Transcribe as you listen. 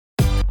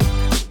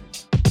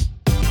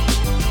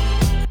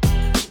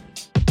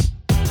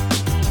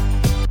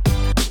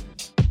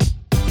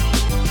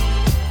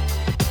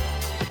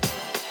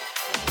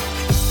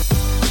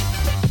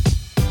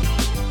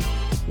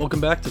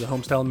Welcome back to the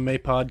Homestyle MMA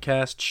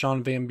podcast.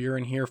 Sean Van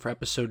Buren here for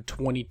episode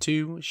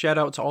 22. Shout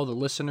out to all the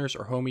listeners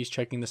or homies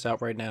checking this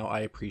out right now.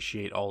 I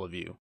appreciate all of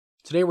you.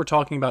 Today we're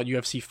talking about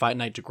UFC Fight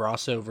Night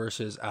Grasso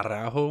versus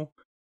Araujo.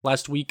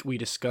 Last week we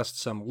discussed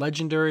some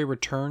legendary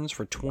returns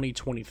for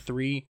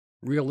 2023,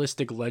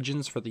 realistic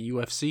legends for the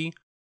UFC.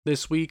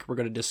 This week we're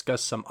going to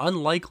discuss some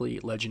unlikely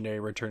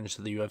legendary returns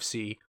to the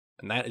UFC,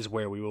 and that is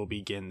where we will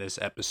begin this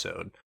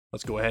episode.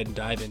 Let's go ahead and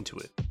dive into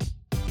it.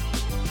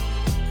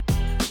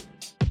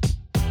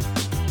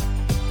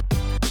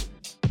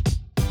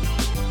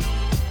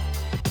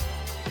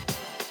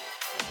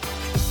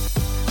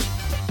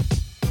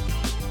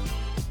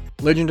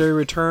 Legendary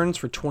returns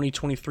for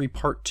 2023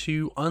 Part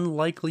 2,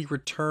 unlikely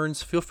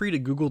returns. Feel free to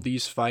Google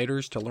these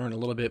fighters to learn a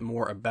little bit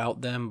more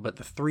about them, but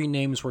the three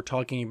names we're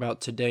talking about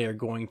today are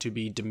going to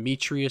be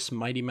Demetrious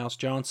Mighty Mouse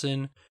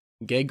Johnson,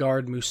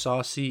 Gegard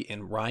Mousasi,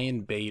 and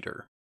Ryan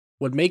Bader.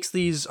 What makes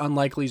these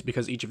unlikely is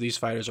because each of these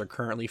fighters are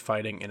currently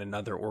fighting in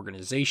another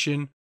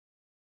organization.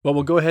 But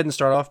we'll go ahead and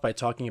start off by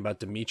talking about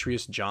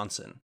Demetrious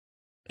Johnson.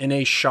 In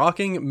a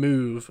shocking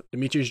move,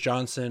 Demetrious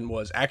Johnson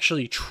was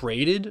actually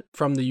traded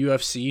from the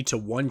UFC to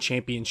one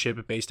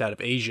championship based out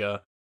of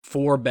Asia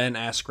for Ben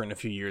Askren a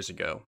few years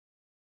ago.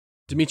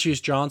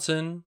 Demetrious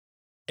Johnson,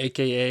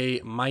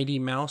 aka Mighty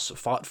Mouse,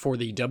 fought for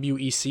the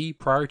WEC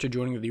prior to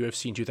joining the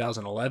UFC in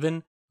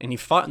 2011, and he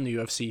fought in the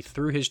UFC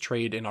through his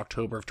trade in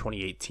October of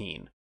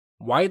 2018.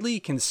 Widely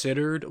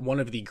considered one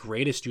of the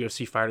greatest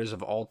UFC fighters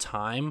of all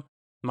time,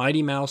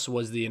 Mighty Mouse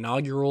was the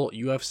inaugural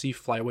UFC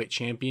flyweight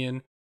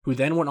champion, who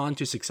then went on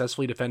to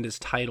successfully defend his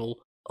title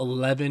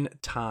 11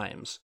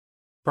 times.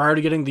 Prior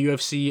to getting the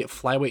UFC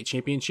flyweight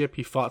championship,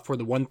 he fought for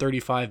the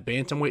 135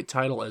 bantamweight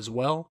title as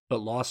well, but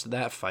lost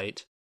that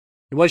fight.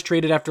 He was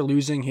traded after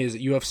losing his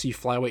UFC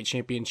flyweight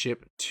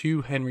championship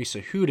to Henry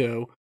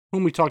Cejudo,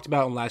 whom we talked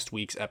about in last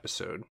week's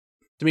episode.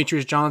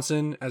 Demetrious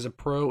Johnson, as a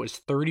pro, is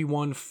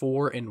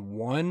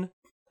 31-4-1,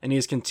 and he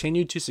has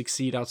continued to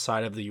succeed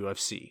outside of the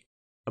UFC.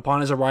 Upon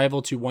his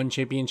arrival to one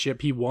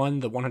championship, he won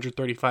the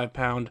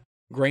 135-pound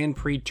Grand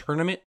Prix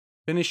tournament,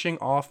 finishing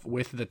off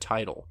with the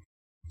title.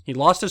 He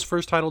lost his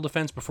first title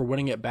defense before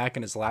winning it back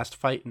in his last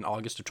fight in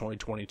August of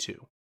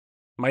 2022.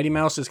 Mighty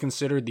Mouse is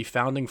considered the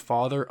founding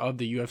father of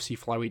the UFC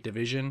flyweight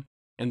division,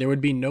 and there would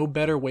be no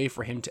better way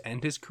for him to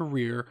end his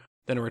career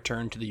than a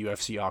return to the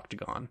UFC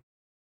octagon.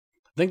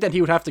 I think that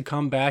he would have to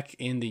come back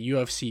in the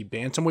UFC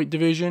bantamweight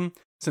division,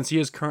 since he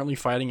is currently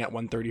fighting at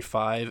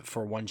 135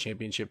 for one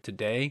championship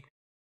today,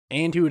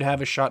 and he would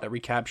have a shot at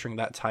recapturing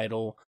that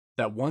title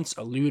that once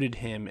eluded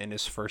him in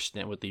his first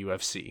stint with the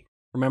UFC.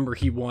 Remember,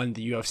 he won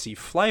the UFC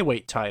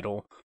flyweight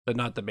title, but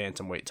not the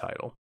bantamweight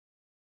title.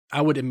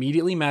 I would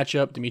immediately match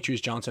up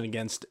Demetrious Johnson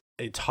against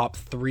a top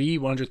 3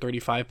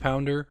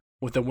 135-pounder,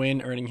 with the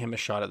win earning him a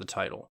shot at the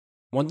title.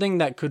 One thing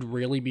that could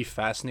really be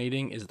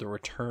fascinating is the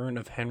return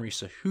of Henry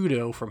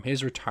Cejudo from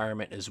his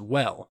retirement as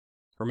well.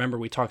 Remember,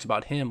 we talked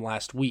about him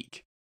last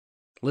week.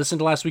 Listen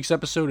to last week's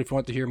episode if you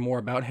want to hear more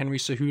about Henry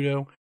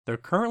Cejudo. They're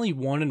currently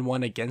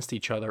 1-1 against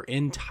each other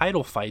in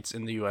title fights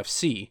in the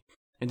UFC,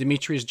 and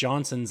Demetrious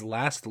Johnson's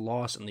last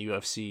loss in the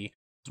UFC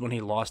was when he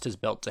lost his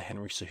belt to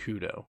Henry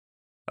Cejudo.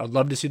 I would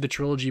love to see the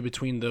trilogy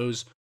between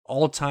those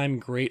all-time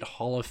great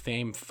Hall of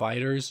Fame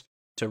fighters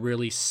to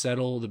really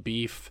settle the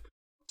beef,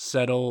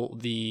 settle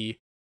the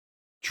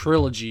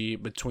trilogy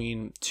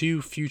between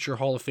two future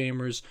Hall of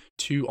Famers,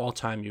 two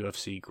all-time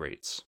UFC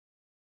greats.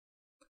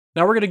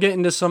 Now we're going to get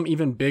into some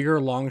even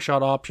bigger long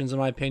shot options in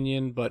my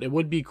opinion, but it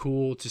would be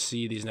cool to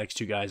see these next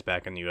two guys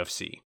back in the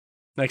UFC.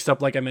 Next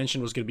up, like I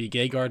mentioned, was going to be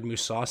Gegard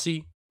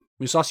Mousasi.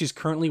 Mousasi is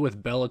currently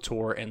with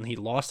Bellator, and he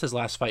lost his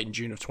last fight in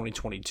June of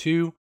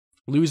 2022,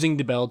 losing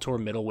the Bellator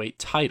middleweight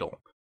title.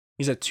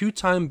 He's a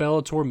two-time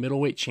Bellator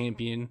middleweight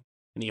champion,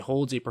 and he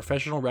holds a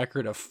professional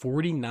record of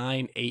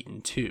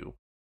 49-8-2.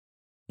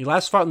 He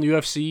last fought in the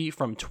UFC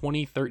from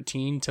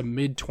 2013 to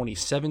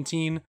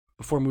mid-2017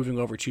 before moving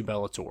over to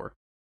Bellator.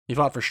 He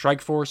fought for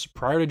Strikeforce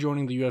prior to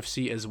joining the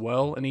UFC as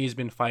well, and he's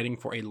been fighting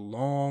for a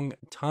long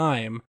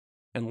time,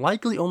 and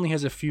likely only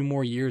has a few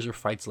more years or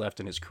fights left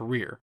in his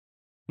career.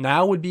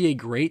 Now would be a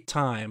great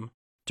time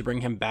to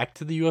bring him back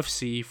to the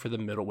UFC for the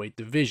middleweight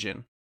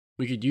division.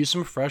 We could use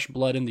some fresh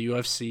blood in the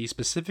UFC,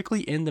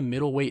 specifically in the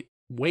middleweight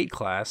weight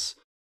class,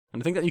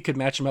 and I think that you could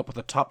match him up with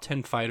a top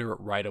 10 fighter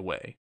right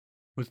away.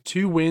 With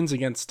 2 wins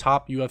against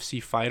top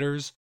UFC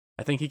fighters,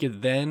 I think he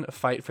could then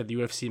fight for the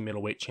UFC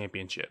middleweight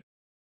championship.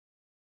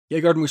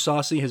 Gegard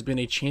Mousasi has been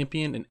a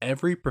champion in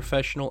every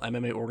professional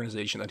MMA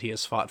organization that he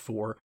has fought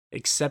for,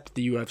 except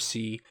the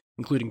UFC,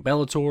 including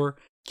Bellator,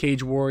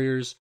 Cage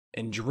Warriors,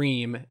 and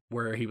Dream,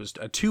 where he was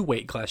a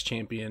 2-weight class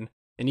champion,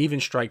 and even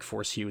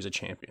Strikeforce he was a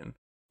champion.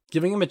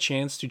 Giving him a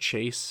chance to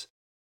chase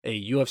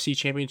a UFC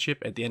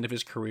championship at the end of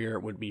his career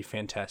would be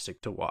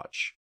fantastic to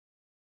watch.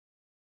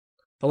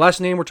 The last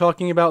name we're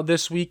talking about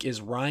this week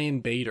is Ryan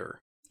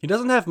Bader. He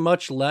doesn't have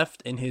much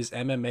left in his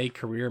MMA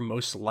career,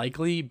 most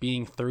likely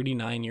being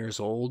 39 years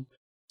old,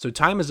 so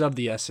time is of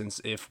the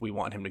essence if we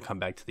want him to come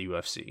back to the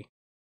UFC.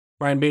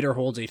 Ryan Bader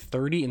holds a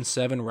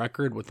 30-7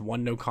 record with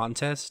 1 no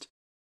contest.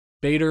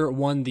 Bader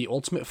won the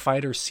Ultimate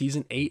Fighter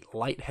Season 8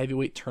 light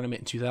heavyweight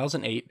tournament in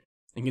 2008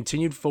 and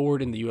continued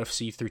forward in the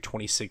UFC through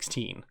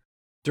 2016.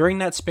 During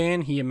that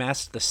span, he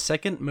amassed the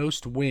second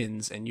most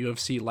wins in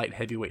UFC light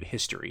heavyweight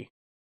history.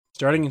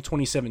 Starting in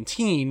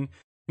 2017,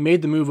 he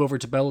made the move over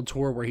to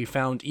Bellator where he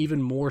found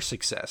even more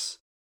success.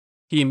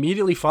 He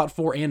immediately fought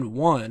for and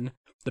won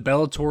the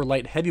Bellator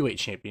Light Heavyweight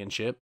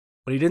Championship,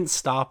 but he didn't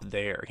stop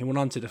there. He went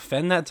on to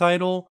defend that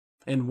title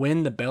and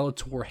win the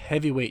Bellator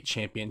Heavyweight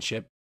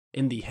Championship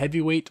in the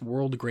Heavyweight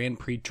World Grand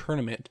Prix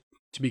tournament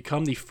to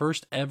become the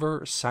first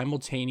ever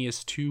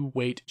simultaneous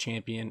two-weight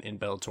champion in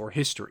Bellator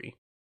history.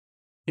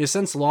 He has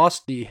since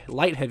lost the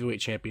Light Heavyweight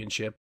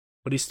Championship,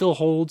 but he still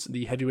holds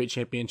the Heavyweight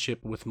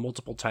Championship with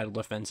multiple title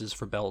defenses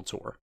for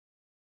Bellator.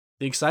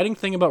 The exciting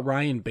thing about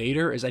Ryan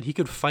Bader is that he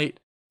could fight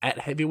at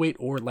heavyweight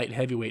or light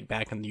heavyweight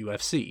back in the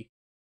UFC.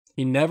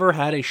 He never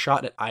had a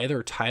shot at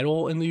either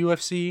title in the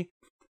UFC,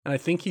 and I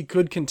think he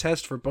could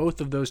contest for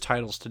both of those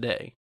titles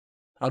today.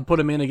 I'd put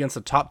him in against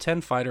a top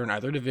 10 fighter in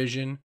either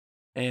division,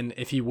 and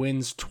if he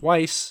wins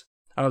twice,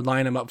 I would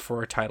line him up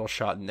for a title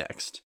shot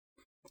next.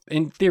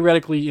 And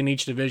theoretically, in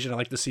each division, I'd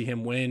like to see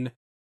him win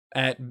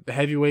at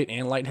heavyweight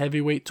and light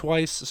heavyweight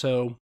twice,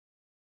 so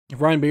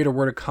if Ryan Bader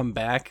were to come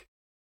back,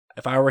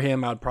 if I were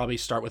him, I would probably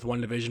start with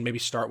one division, maybe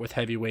start with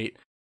heavyweight,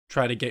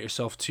 try to get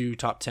yourself 2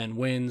 top 10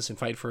 wins and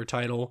fight for a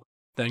title,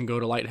 then go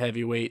to light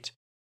heavyweight,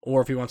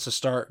 or if he wants to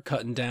start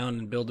cutting down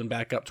and building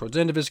back up towards the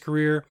end of his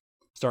career,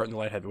 start in the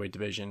light heavyweight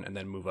division and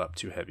then move up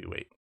to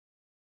heavyweight.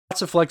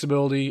 Lots of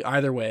flexibility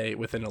either way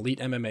with an elite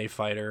MMA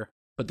fighter,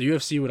 but the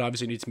UFC would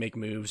obviously need to make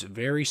moves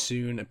very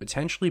soon and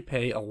potentially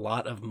pay a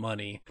lot of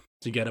money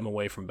to get him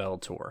away from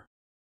Bellator.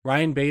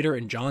 Ryan Bader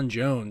and John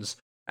Jones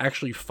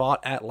actually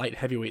fought at light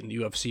heavyweight in the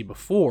UFC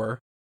before.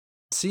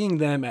 Seeing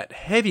them at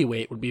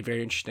heavyweight would be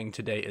very interesting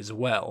today as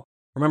well.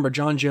 Remember,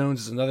 John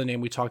Jones is another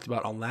name we talked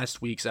about on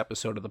last week's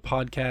episode of the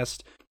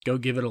podcast. Go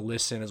give it a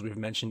listen, as we've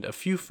mentioned a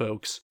few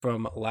folks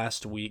from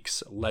last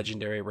week's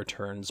Legendary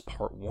Returns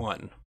Part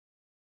 1.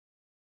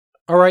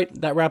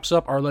 Alright, that wraps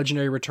up our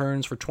Legendary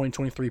Returns for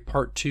 2023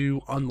 Part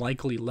 2,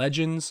 Unlikely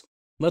Legends.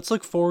 Let's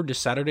look forward to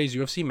Saturday's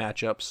UFC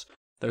matchups.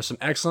 There's some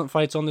excellent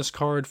fights on this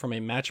card from a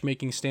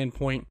matchmaking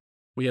standpoint.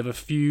 We have a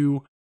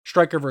few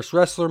striker versus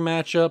wrestler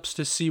matchups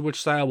to see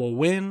which style will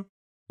win.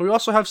 But we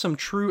also have some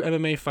true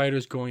MMA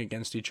fighters going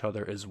against each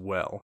other as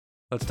well.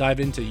 Let's dive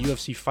into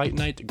UFC Fight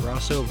Night,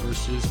 Grasso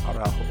versus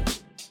Araujo.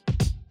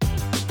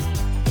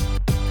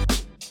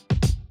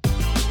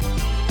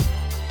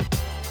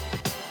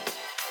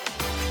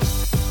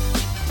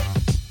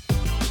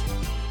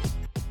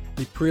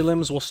 The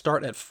prelims will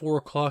start at 4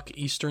 o'clock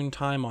Eastern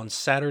Time on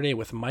Saturday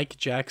with Mike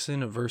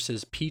Jackson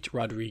versus Pete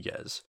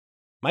Rodriguez.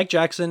 Mike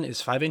Jackson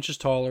is 5 inches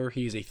taller,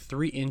 he has a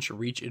 3-inch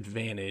reach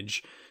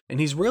advantage,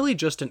 and he's really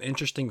just an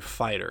interesting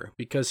fighter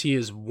because he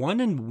is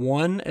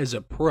 1-1 as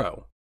a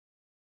pro.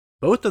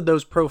 Both of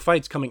those pro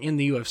fights coming in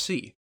the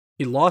UFC.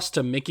 He lost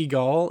to Mickey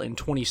Gall in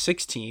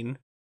 2016,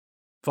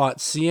 fought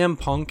CM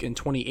Punk in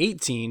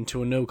 2018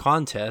 to a no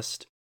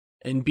contest,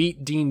 and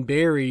beat Dean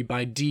Barry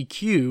by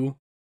DQ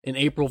in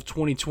April of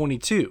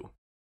 2022.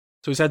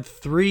 So he's had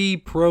 3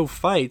 pro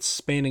fights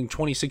spanning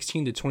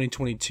 2016 to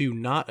 2022,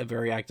 not a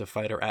very active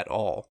fighter at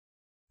all.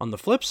 On the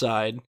flip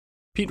side,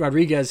 Pete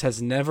Rodriguez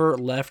has never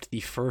left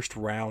the first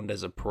round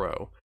as a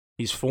pro.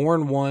 He's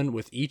 4-1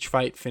 with each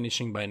fight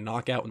finishing by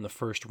knockout in the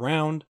first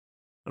round.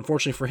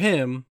 Unfortunately for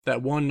him,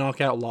 that one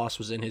knockout loss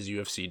was in his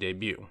UFC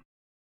debut.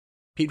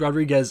 Pete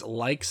Rodriguez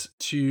likes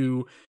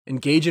to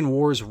engage in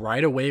wars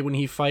right away when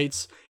he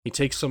fights. He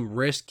takes some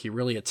risk. He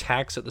really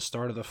attacks at the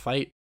start of the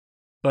fight.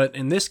 But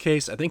in this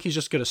case, I think he's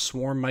just going to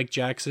swarm Mike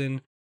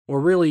Jackson, or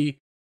really,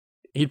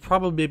 he'd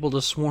probably be able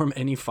to swarm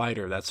any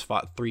fighter that's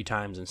fought 3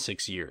 times in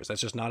 6 years.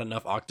 That's just not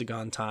enough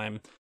octagon time.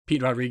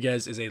 Pete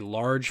Rodriguez is a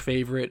large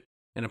favorite,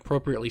 and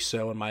appropriately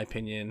so in my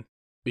opinion,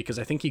 because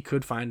I think he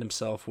could find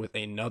himself with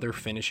another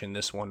finish in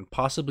this one,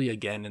 possibly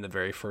again in the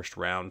very first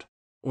round,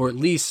 or at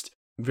least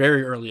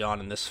very early on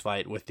in this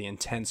fight with the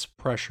intense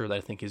pressure that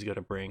I think he's going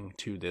to bring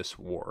to this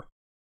war.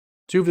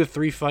 2 of the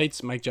 3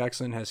 fights Mike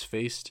Jackson has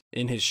faced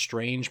in his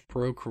strange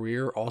pro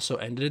career also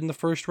ended in the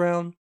first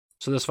round,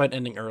 so this fight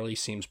ending early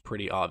seems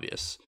pretty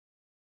obvious.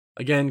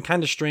 Again,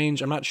 kind of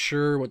strange. I'm not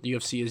sure what the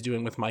UFC is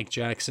doing with Mike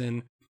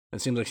Jackson. It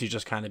seems like he's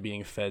just kind of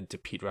being fed to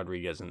Pete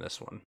Rodriguez in this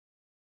one.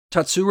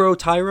 Tatsuro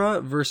Taira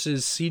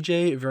versus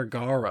CJ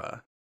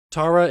Vergara.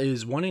 Taira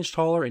is 1 inch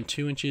taller and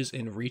 2 inches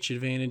in reach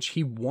advantage.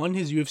 He won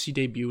his UFC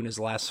debut in his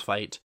last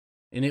fight,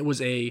 and it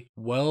was a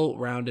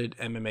well-rounded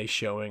MMA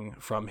showing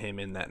from him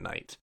in that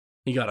night.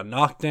 He got a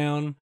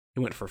knockdown,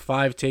 he went for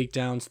 5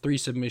 takedowns, 3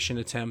 submission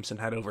attempts, and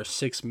had over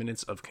 6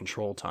 minutes of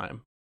control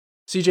time.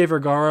 CJ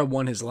Vergara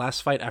won his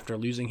last fight after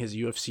losing his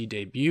UFC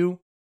debut.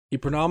 He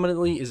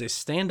predominantly is a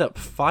stand-up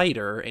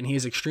fighter, and he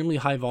is extremely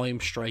high-volume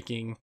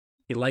striking.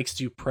 He likes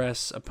to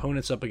press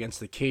opponents up against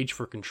the cage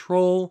for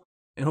control,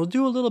 and he'll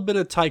do a little bit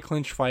of tie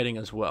clinch fighting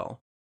as well.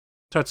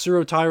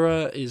 Tatsuro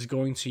Taira is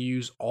going to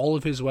use all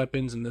of his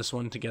weapons in this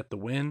one to get the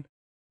win.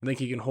 I think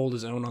he can hold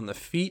his own on the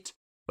feet,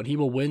 but he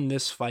will win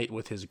this fight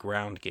with his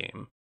ground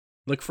game.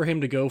 Look for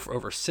him to go for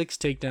over 6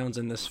 takedowns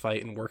in this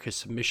fight and work his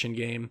submission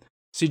game.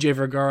 CJ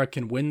Vergara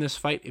can win this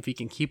fight if he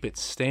can keep it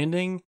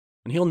standing,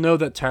 and he'll know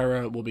that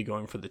Tyra will be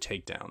going for the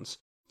takedowns.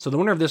 So the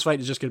winner of this fight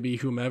is just going to be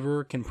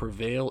whomever can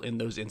prevail in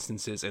those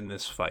instances in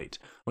this fight.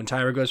 When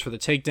Tyra goes for the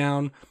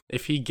takedown,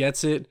 if he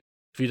gets it,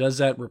 if he does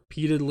that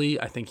repeatedly,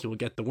 I think he will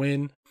get the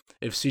win.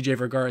 If CJ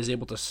Vergara is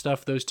able to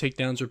stuff those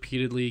takedowns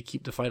repeatedly,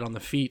 keep the fight on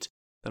the feet,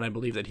 then I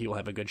believe that he will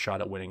have a good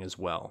shot at winning as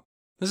well.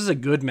 This is a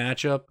good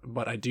matchup,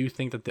 but I do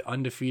think that the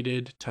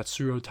undefeated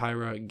Tatsuro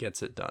Taira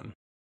gets it done.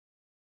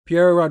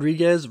 Piera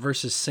Rodriguez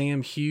versus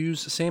Sam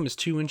Hughes. Sam is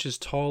 2 inches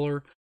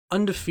taller.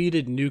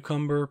 Undefeated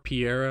newcomer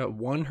Piera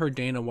won her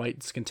Dana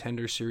White's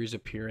Contender Series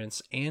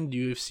appearance and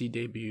UFC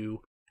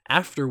debut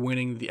after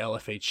winning the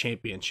LFA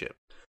championship.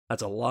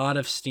 That's a lot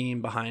of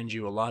steam behind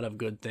you, a lot of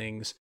good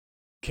things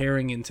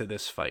carrying into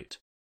this fight.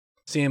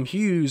 Sam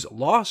Hughes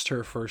lost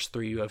her first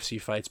 3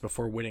 UFC fights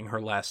before winning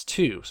her last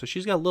 2, so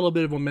she's got a little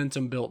bit of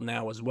momentum built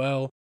now as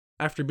well,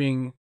 after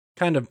being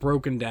kind of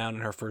broken down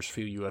in her first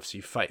few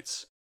UFC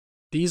fights.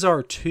 These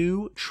are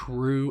 2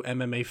 true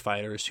MMA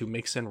fighters who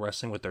mix in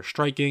wrestling with their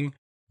striking.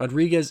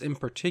 Rodriguez in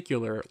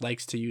particular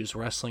likes to use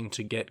wrestling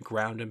to get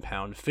ground and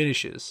pound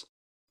finishes.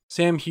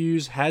 Sam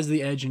Hughes has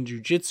the edge in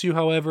jiu-jitsu,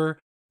 however,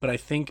 but I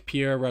think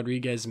Piera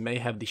Rodriguez may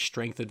have the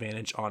strength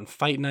advantage on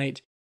fight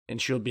night, and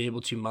she'll be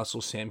able to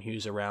muscle Sam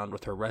Hughes around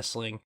with her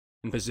wrestling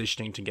and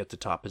positioning to get to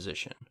top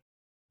position.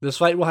 This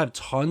fight will have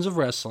tons of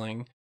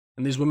wrestling,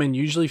 and these women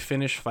usually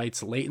finish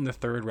fights late in the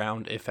 3rd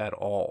round, if at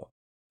all.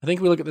 I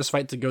think we look at this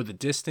fight to go the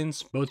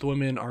distance. Both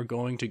women are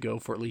going to go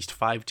for at least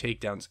 5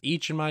 takedowns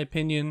each, in my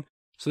opinion,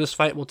 so this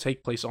fight will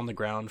take place on the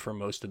ground for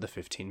most of the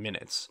 15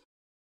 minutes.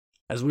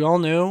 As we all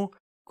know,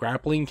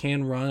 grappling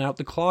can run out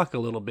the clock a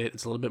little bit.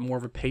 It's a little bit more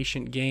of a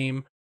patient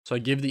game, so I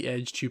give the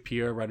edge to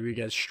Piera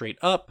Rodriguez straight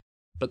up,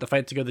 but the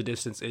fight to go the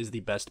distance is the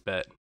best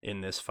bet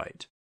in this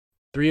fight.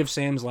 3 of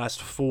Sam's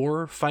last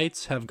 4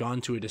 fights have gone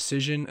to a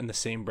decision, and the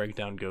same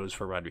breakdown goes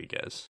for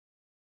Rodriguez.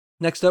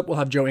 Next up, we'll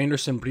have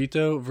Joanderson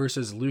Brito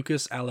versus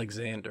Lucas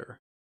Alexander.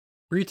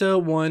 Brito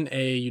won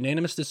a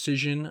unanimous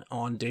decision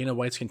on Dana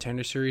White's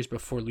Contender Series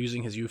before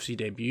losing his UFC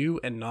debut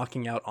and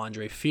knocking out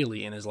Andre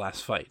Fili in his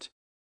last fight.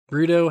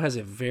 Brito has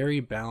a very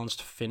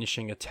balanced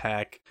finishing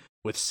attack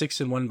with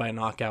 6-1 by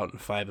knockout and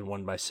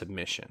 5-1 by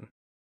submission.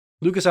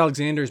 Lucas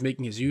Alexander is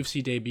making his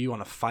UFC debut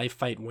on a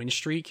 5-fight win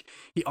streak.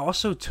 He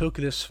also took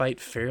this fight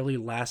fairly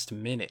last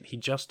minute. He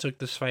just took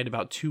this fight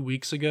about 2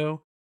 weeks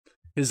ago.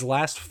 His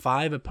last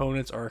 5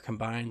 opponents are a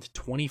combined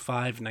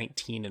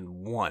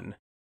 25-19-1.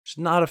 Which is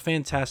not a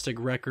fantastic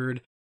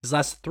record. His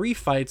last 3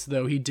 fights,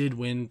 though, he did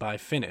win by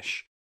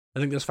finish. I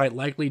think this fight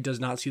likely does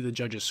not see the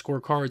judges'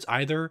 scorecards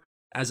either,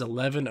 as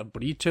 11 of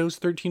Brito's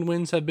 13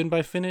 wins have been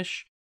by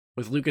finish.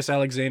 With Lucas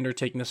Alexander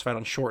taking this fight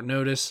on short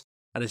notice,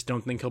 I just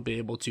don't think he'll be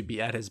able to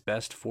be at his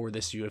best for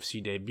this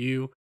UFC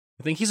debut.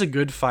 I think he's a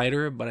good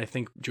fighter, but I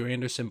think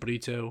Joanderson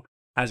Brito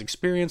has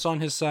experience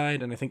on his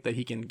side, and I think that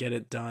he can get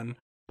it done,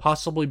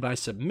 possibly by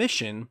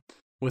submission,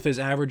 with his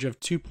average of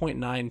 2.9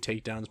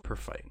 takedowns per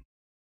fight.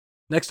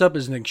 Next up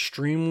is an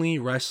extremely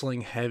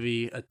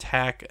wrestling-heavy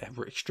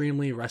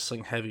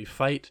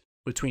fight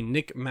between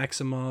Nick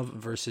Maximov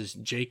versus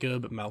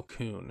Jacob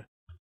Malkoun.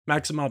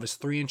 Maximov is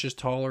 3 inches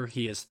taller.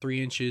 He has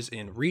 3 inches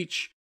in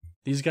reach.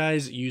 These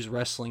guys use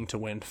wrestling to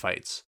win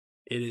fights.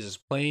 It is as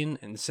plain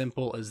and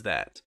simple as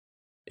that.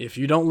 If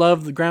you don't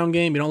love the ground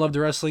game, you don't love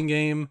the wrestling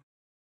game,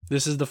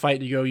 this is the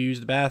fight to go use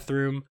the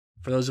bathroom.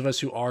 For those of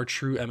us who are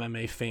true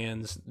MMA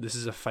fans, this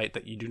is a fight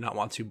that you do not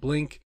want to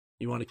blink.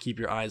 You want to keep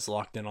your eyes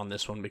locked in on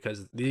this one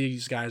because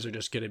these guys are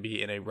just going to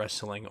be in a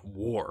wrestling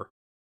war.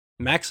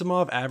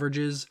 Maximov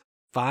averages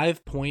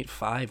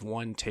 5.51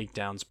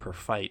 takedowns per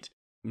fight.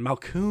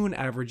 Malkoun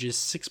averages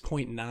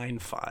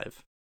 6.95.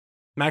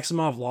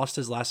 Maximov lost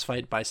his last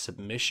fight by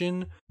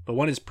submission, but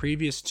won his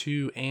previous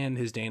 2 and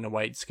his Dana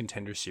White's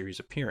Contender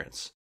Series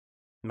appearance.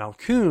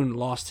 Malkoun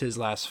lost his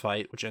last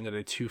fight, which ended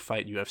a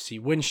 2-fight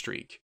UFC win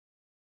streak.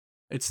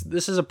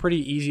 This is a pretty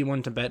easy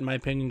one to bet, in my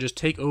opinion. Just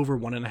take over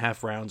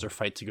 1.5 rounds or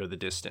fight to go the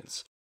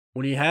distance.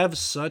 When you have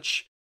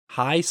such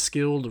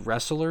high-skilled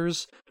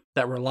wrestlers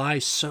that rely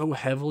so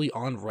heavily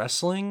on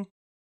wrestling,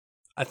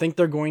 I think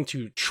they're going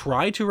to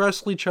try to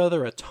wrestle each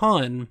other a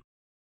ton,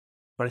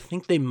 but I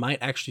think they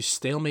might actually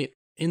stalemate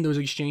in those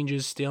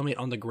exchanges, stalemate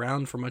on the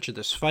ground for much of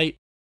this fight,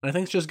 and I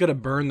think it's just going to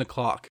burn the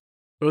clock.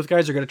 Both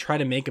guys are going to try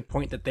to make a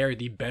point that they're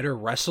the better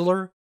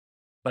wrestler,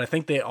 but I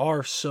think they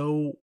are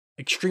so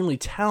extremely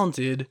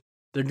talented,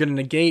 they're going to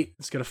negate,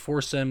 it's going to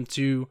force them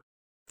to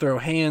throw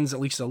hands at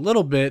least a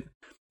little bit,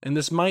 and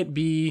this might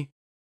be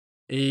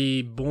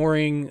a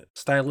boring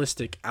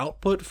stylistic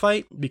output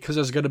fight because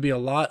there's going to be a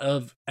lot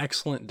of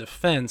excellent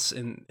defense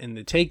in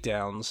the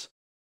takedowns.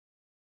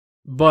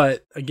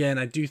 But again,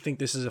 I do think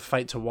this is a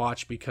fight to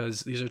watch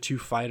because these are 2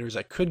 fighters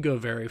that could go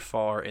very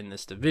far in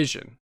this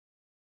division.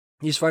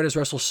 These fighters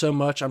wrestle so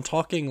much, I'm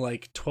talking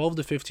like 12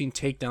 to 15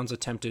 takedowns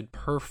attempted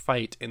per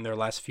fight in their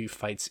last few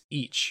fights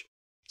each.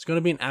 It's going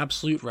to be an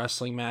absolute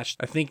wrestling match.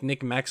 I think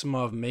Nick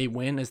Maximov may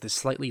win as the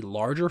slightly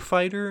larger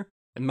fighter,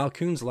 And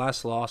Malkoun's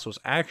last loss was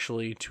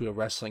actually to a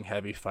wrestling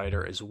heavy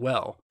fighter as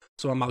well.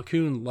 So while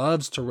Malkoun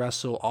loves to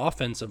wrestle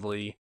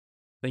offensively,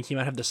 I think he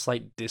might have the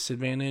slight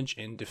disadvantage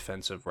in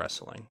defensive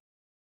wrestling.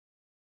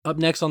 Up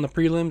next on the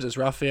prelims is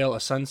Raphael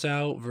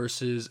Assunção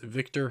versus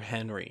Victor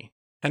Henry.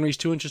 Henry's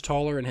 2 inches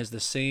taller and has the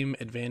same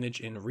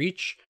advantage in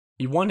reach.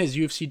 He won his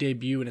UFC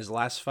debut in his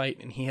last fight,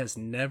 and he has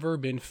never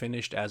been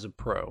finished as a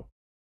pro.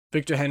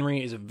 Victor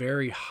Henry is a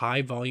very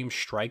high-volume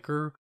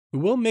striker who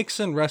will mix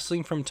in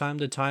wrestling from time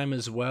to time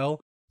as well,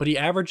 but he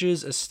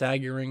averages a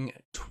staggering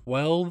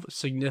 12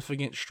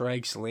 significant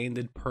strikes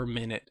landed per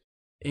minute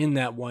in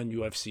that one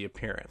UFC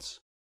appearance.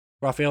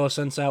 Raphael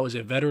Assunção is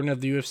a veteran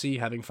of the UFC,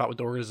 having fought with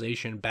the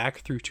organization back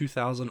through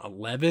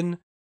 2011.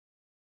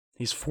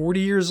 He's 40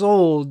 years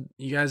old.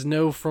 You guys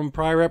know from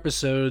prior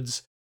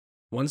episodes,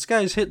 once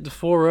guys hit the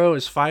 4-0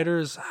 as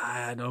fighters,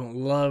 I don't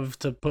love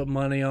to put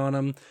money on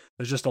them.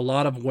 There's just a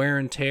lot of wear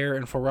and tear,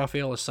 and for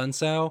Raphael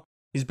Assunção,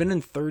 he's been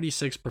in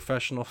 36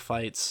 professional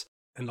fights,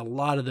 and a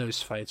lot of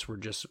those fights were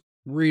just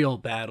real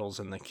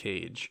battles in the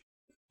cage.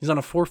 He's on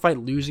a 4-fight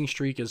losing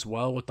streak as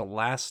well, with the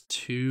last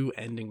 2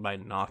 ending by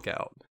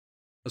knockout.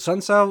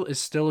 Assunção is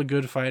still a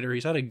good fighter.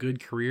 He's had a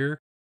good career.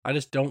 I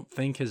just don't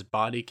think his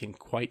body can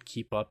quite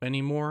keep up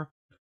anymore.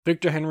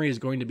 Victor Henry is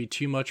going to be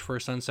too much for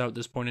Assunção at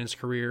this point in his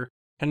career.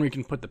 Henry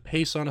can put the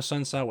pace on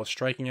Assunção with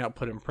striking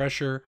output and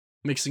pressure,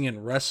 mixing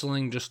in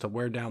wrestling just to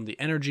wear down the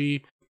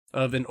energy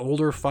of an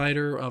older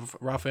fighter of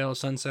Raphael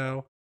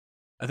Assunção.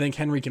 I think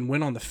Henry can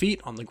win on the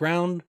feet, on the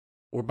ground,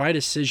 or by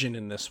decision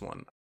in this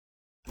one.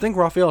 I think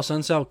Raphael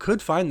Assunção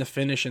could find the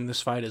finish in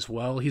this fight as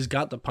well. He's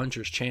got the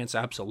puncher's chance,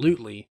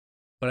 absolutely,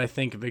 but I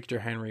think Victor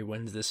Henry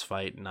wins this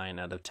fight 9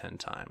 out of 10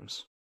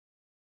 times.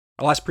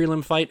 Our last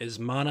prelim fight is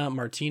Mana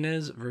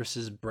Martinez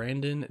versus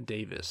Brandon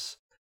Davis.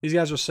 These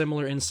guys are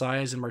similar in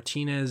size, and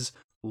Martinez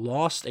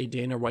lost a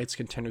Dana White's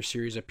Contender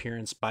Series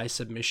appearance by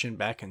submission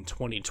back in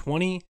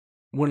 2020,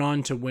 went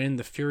on to win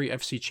the Fury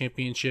FC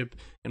Championship,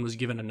 and was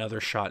given another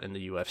shot in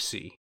the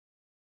UFC.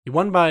 He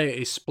won by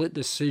a split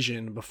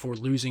decision before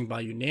losing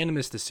by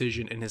unanimous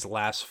decision in his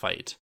last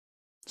fight.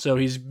 So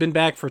he's been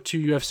back for 2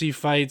 UFC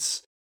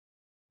fights,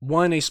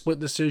 won a split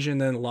decision,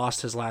 then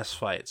lost his last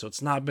fight. So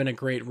it's not been a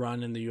great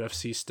run in the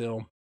UFC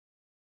still.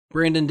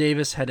 Brandon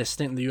Davis had a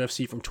stint in the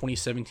UFC from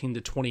 2017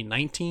 to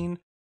 2019,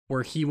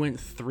 where he went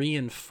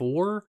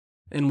 3-4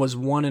 and was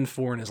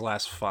 1-4 in his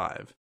last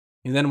 5.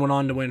 He then went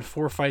on to win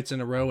 4 fights in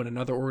a row in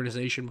another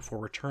organization before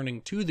returning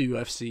to the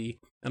UFC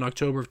in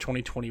October of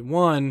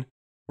 2021,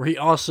 where he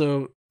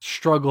also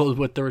struggled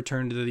with the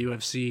return to the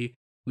UFC,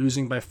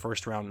 losing by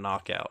first round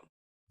knockout.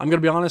 I'm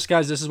going to be honest,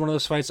 guys, this is one of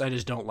those fights I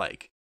just don't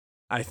like.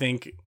 I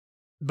think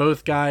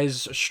both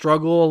guys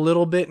struggle a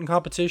little bit in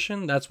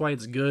competition. That's why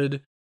it's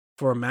good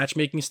for a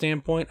matchmaking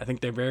standpoint. I think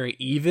they're very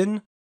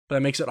even, but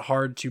that makes it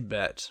hard to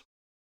bet.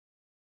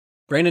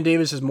 Brandon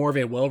Davis is more of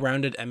a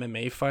well-rounded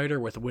MMA fighter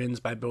with wins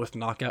by both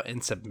knockout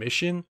and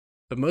submission,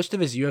 but most of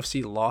his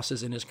UFC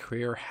losses in his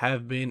career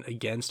have been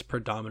against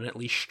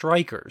predominantly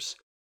strikers.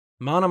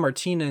 Mana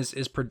Martinez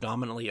is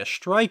predominantly a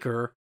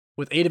striker,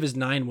 with 8 of his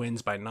 9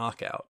 wins by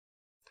knockout.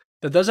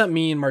 That doesn't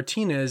mean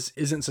Martinez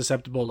isn't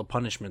susceptible to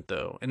punishment,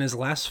 though. In his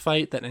last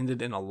fight that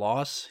ended in a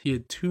loss, he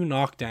had 2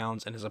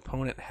 knockdowns and his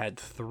opponent had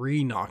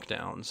 3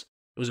 knockdowns.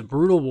 It was a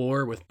brutal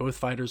war with both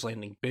fighters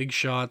landing big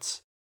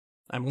shots.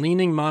 I'm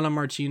leaning Mana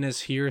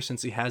Martinez here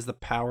since he has the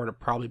power to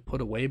probably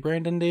put away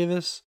Brandon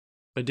Davis,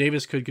 but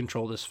Davis could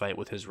control this fight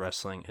with his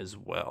wrestling as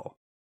well.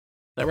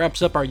 That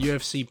wraps up our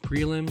UFC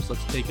prelims.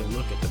 Let's take a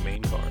look at the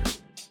main card.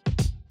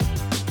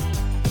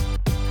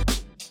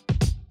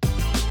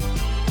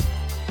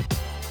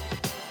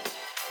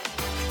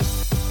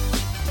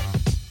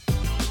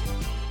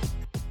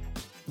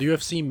 The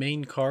UFC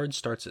main card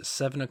starts at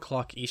 7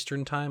 o'clock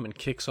Eastern Time and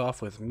kicks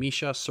off with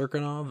Misha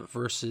Cirkunov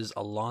versus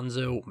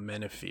Alonzo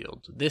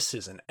Menifield. This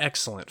is an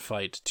excellent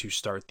fight to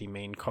start the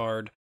main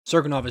card.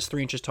 Cirkunov is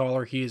 3 inches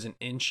taller. He is an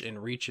inch in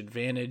reach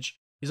advantage.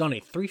 He's on a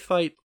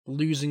 3-fight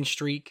losing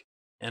streak,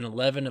 and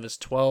 11 of his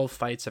 12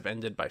 fights have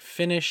ended by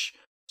finish.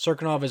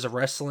 Cirkunov is a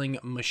wrestling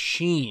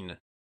machine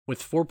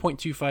with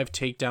 4.25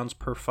 takedowns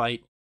per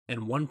fight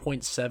and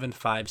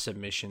 1.75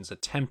 submissions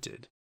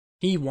attempted.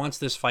 He wants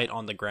this fight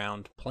on the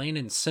ground, plain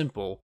and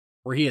simple,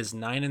 where he is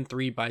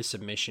 9-3 by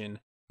submission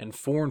and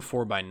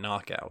 4-4 by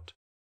knockout.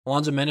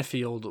 Alonzo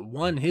Menifield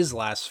won his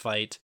last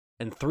fight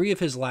and 3 of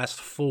his last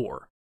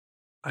 4.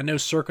 I know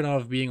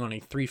Cirkunov being on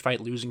a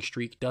 3-fight losing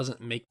streak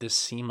doesn't make this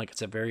seem like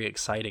it's a very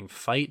exciting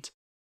fight,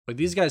 but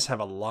these guys have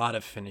a lot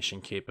of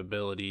finishing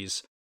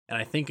capabilities, and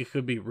I think it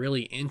could be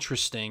really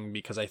interesting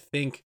because I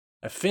think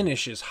a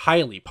finish is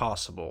highly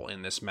possible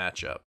in this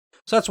matchup.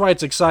 So that's why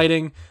it's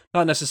exciting,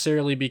 not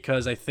necessarily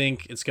because I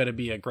think it's going to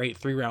be a great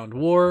 3-round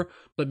war,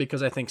 but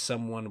because I think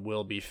someone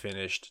will be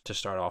finished to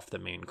start off the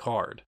main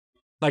card.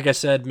 Like I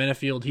said,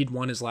 Menifield, he'd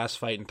won his last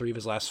fight in 3 of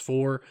his last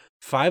 4.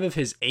 5 of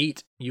his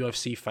 8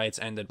 UFC fights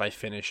ended by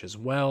finish as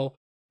well,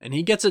 and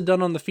he gets it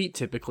done on the feet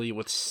typically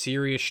with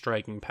serious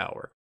striking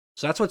power.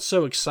 So that's what's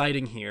so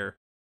exciting here,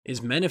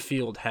 is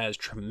Menifield has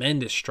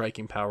tremendous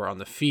striking power on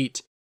the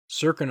feet.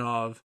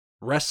 Cirkunov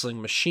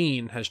wrestling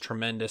machine has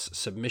tremendous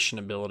submission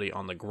ability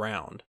on the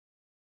ground.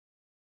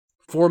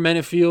 For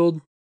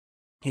Menifield,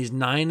 he's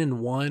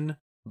 9-1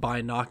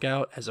 by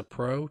knockout as a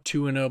pro,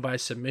 2-0 by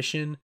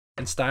submission,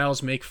 and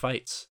styles make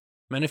fights.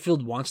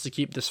 Menifield wants to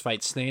keep this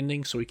fight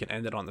standing so he can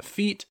end it on the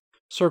feet.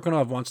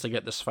 Cirkunov wants to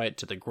get this fight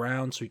to the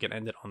ground so he can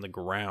end it on the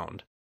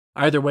ground.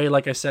 Either way,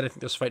 like I said, I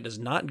think this fight does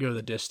not go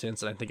the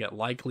distance, and I think it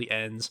likely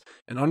ends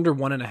in under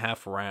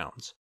 1.5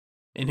 rounds.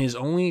 In his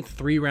only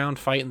 3-round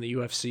fight in the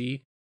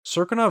UFC,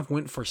 Cirkunov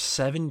went for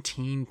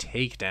 17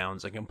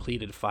 takedowns and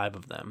completed 5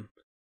 of them.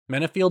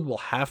 Menifield will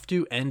have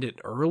to end it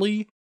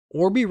early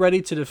or be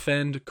ready to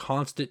defend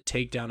constant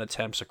takedown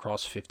attempts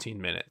across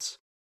 15 minutes.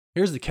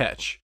 Here's the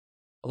catch.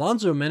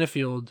 Alonzo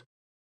Menifield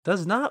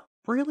does not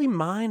really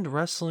mind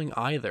wrestling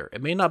either.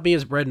 It may not be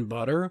his bread and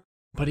butter,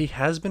 but he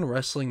has been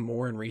wrestling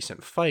more in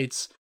recent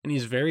fights, and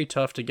he's very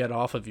tough to get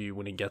off of you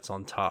when he gets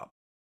on top.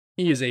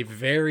 He is a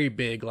very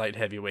big light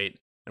heavyweight,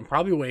 and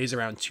probably weighs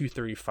around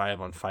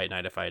 235 on fight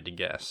night if I had to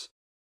guess.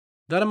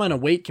 That amount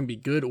of weight can be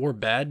good or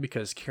bad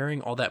because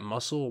carrying all that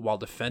muscle while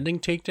defending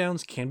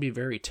takedowns can be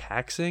very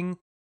taxing.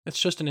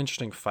 It's just an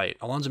interesting fight.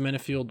 Alonzo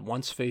Menifield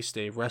once faced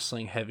a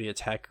wrestling heavy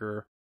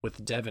attacker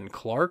with Devin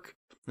Clark,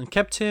 and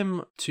kept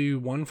him to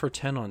 1 for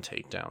 10 on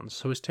takedowns,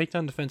 so his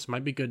takedown defense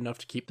might be good enough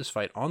to keep this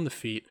fight on the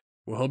feet,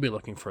 where he'll be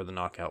looking for the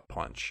knockout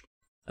punch.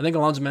 I think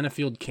Alonzo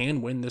Menifield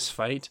can win this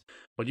fight,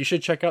 but you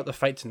should check out the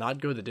fight to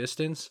not go the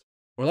distance,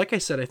 or like I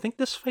said, I think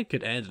this fight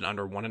could end in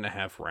under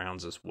 1.5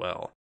 rounds as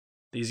well.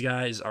 These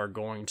guys are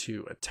going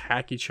to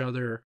attack each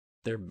other,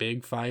 they're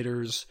big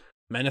fighters.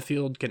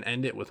 Menifield can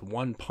end it with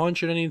 1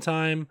 punch at any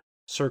time,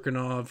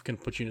 Cirkunov can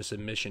put you in a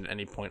submission at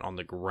any point on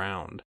the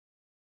ground.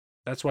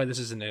 That's why this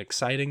is an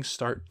exciting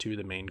start to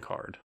the main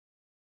card.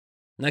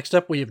 Next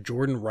up, we have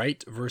Jordan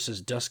Wright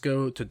versus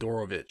Dusko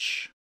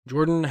Todorovic.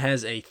 Jordan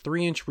has a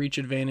 3-inch reach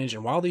advantage,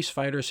 and while these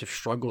fighters have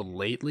struggled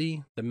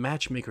lately, the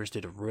matchmakers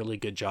did a really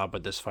good job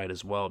at this fight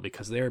as well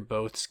because they are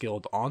both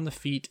skilled on the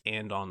feet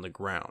and on the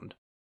ground.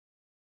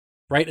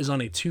 Wright is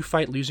on a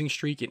 2-fight losing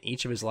streak, and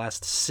each of his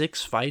last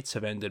 6 fights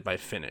have ended by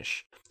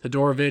finish.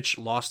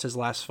 Todorovic lost his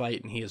last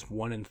fight, and he is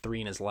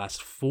 1-3 in his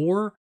last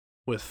 4,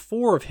 with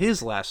 4 of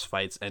his last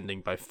fights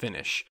ending by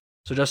finish.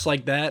 So just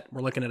like that,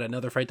 we're looking at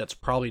another fight that's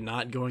probably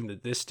not going the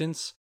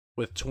distance,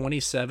 with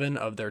 27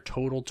 of their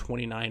total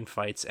 29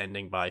 fights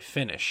ending by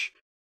finish.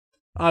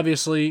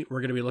 Obviously, we're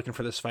going to be looking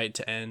for this fight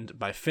to end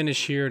by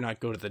finish here, not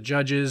go to the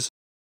judges.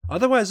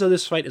 Otherwise, though,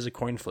 this fight is a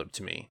coin flip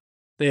to me.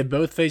 They have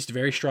both faced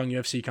very strong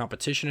UFC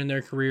competition in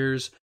their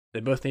careers. They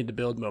both need to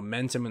build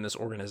momentum in this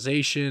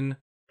organization.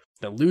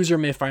 The loser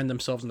may find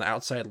themselves on the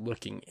outside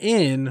looking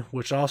in,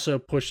 which also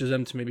pushes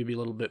them to maybe be a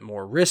little bit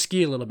more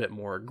risky, a little bit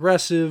more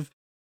aggressive,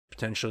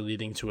 potentially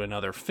leading to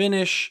another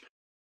finish.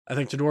 I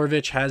think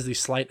Todorovic has the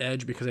slight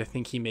edge because I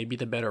think he may be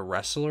the better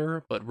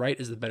wrestler, but Wright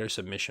is the better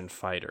submission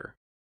fighter.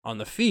 On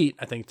the feet,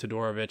 I think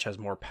Todorovic has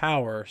more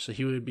power, so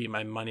he would be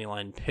my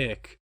moneyline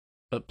pick.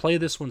 But play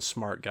this one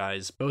smart,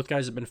 guys. Both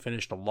guys have been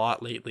finished a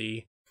lot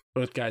lately.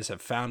 Both guys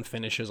have found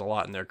finishes a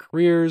lot in their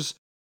careers.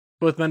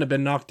 Both men have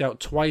been knocked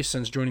out twice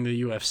since joining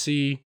the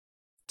UFC.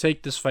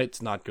 Take this fight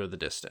to not go the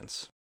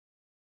distance.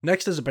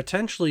 Next is a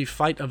potentially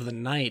fight of the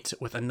night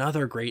with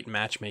another great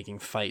matchmaking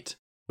fight.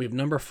 We have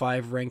number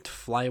 5 ranked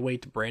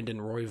flyweight Brandon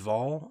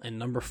Royval and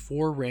number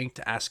 4 ranked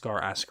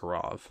Askar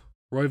Askarov.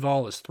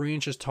 Royval is 3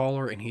 inches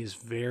taller and he's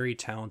very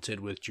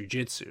talented with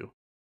jiu-jitsu.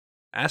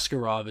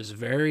 Askarov is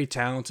very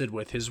talented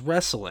with his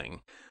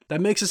wrestling. That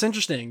makes this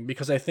interesting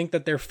because I think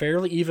that they're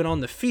fairly even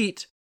on the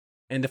feet,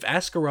 and if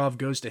Askarov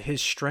goes to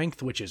his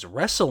strength, which is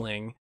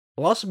wrestling,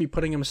 will also be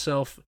putting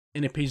himself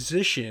in a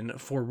position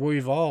for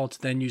Royval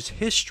to then use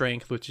his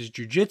strength, which is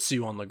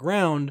jiu-jitsu, on the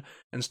ground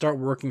and start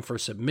working for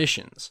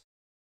submissions.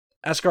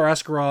 Askar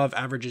Askarov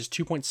averages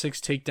 2.6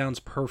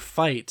 takedowns per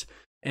fight,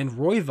 and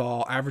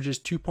Royval averages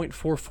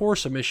 2.44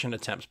 submission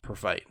attempts per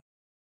fight.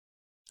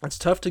 It's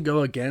tough to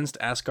go against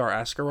Askar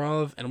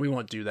Askarov, and we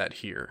won't do that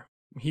here.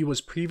 He was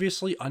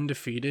previously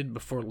undefeated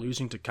before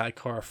losing to Kai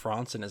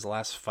Kara-France in his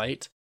last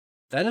fight.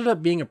 That ended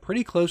up being a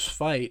pretty close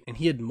fight, and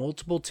he had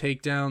multiple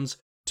takedowns,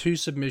 2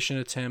 submission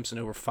attempts, and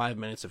over 5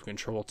 minutes of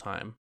control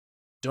time.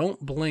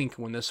 Don't blink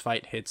when this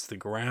fight hits the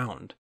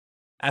ground.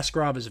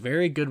 Askarov is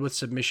very good with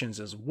submissions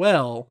as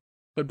well,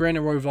 but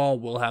Brandon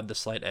Royval will have the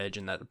slight edge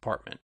in that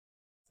department.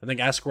 I think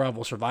Askarov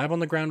will survive on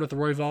the ground with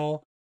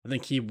Royval. I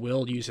think he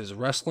will use his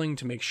wrestling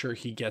to make sure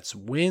he gets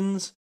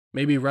wins,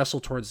 maybe wrestle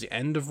towards the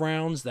end of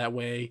rounds, that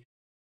way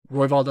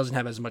Royval doesn't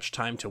have as much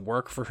time to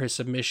work for his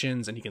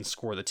submissions and he can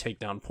score the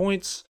takedown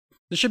points.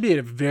 This should be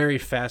a very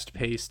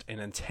fast-paced and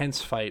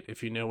intense fight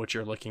if you know what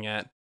you're looking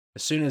at,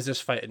 as soon as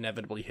this fight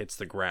inevitably hits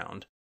the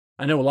ground.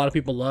 I know a lot of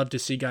people love to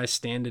see guys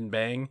stand and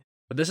bang,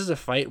 but this is a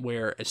fight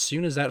where as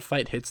soon as that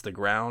fight hits the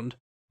ground,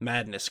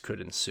 madness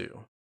could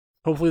ensue.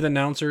 Hopefully the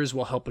announcers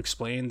will help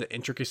explain the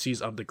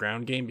intricacies of the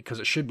ground game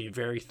because it should be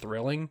very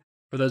thrilling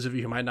for those of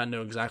you who might not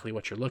know exactly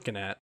what you're looking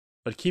at.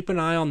 But keep an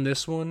eye on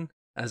this one,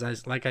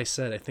 like I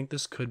said, I think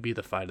this could be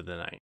the fight of the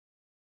night.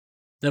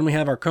 Then we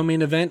have our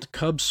co-main event,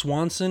 Cub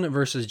Swanson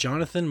versus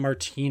Jonathan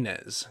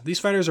Martinez.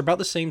 These fighters are about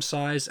the same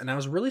size, and I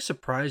was really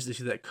surprised to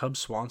see that Cub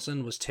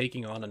Swanson was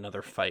taking on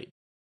another fight.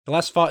 The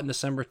last fought in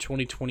December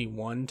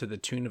 2021 to the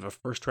tune of a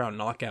first-round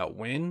knockout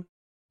win,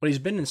 but he's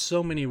been in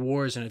so many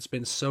wars and it's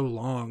been so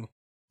long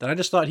that I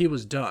just thought he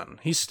was done.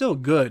 He's still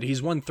good.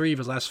 He's won 3 of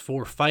his last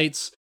 4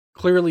 fights,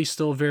 clearly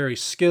still very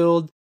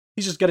skilled.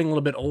 He's just getting a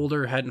little bit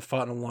older, hadn't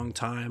fought in a long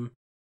time.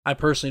 I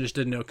personally just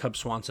didn't know Cub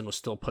Swanson was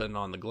still putting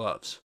on the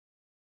gloves.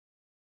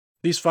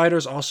 These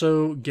fighters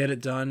also get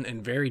it done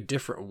in very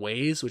different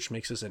ways, which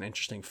makes this an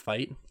interesting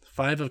fight.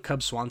 5 of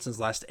Cub Swanson's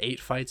last 8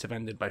 fights have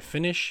ended by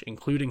finish,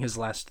 including his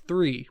last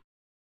 3,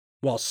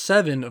 while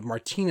 7 of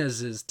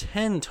Martinez's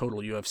 10 total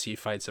UFC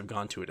fights have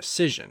gone to a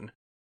decision.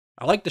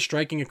 I like the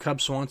striking of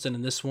Cub Swanson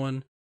in this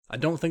one. I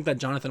don't think that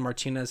Jonathan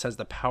Martinez has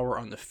the power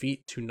on the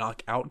feet to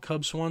knock out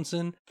Cub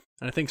Swanson,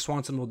 and I think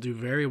Swanson will do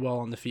very well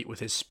on the feet with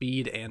his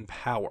speed and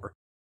power.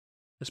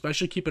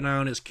 Especially keep an eye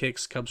on his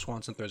kicks. Cub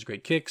Swanson throws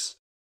great kicks.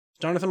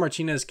 Jonathan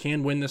Martinez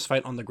can win this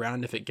fight on the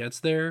ground if it gets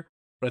there,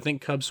 but I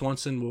think Cub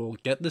Swanson will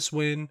get this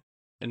win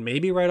and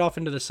maybe ride off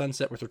into the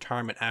sunset with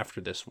retirement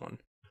after this one.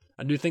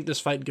 I do think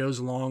this fight goes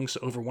long, so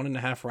over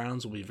 1.5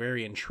 rounds will be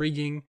very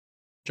intriguing.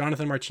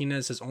 Jonathan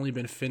Martinez has only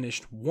been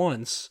finished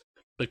once,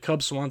 but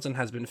Cub Swanson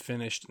has been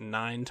finished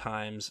 9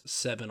 times,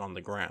 7 on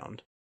the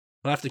ground.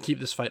 He'll have to keep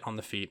this fight on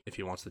the feet if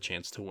he wants the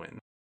chance to win.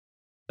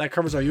 That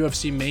covers our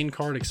UFC main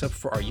card except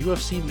for our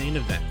UFC main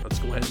event. Let's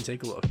go ahead and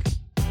take a look.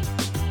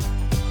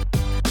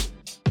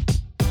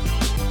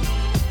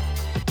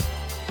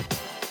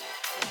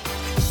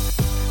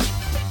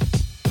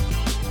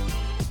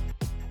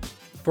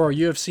 For our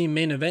UFC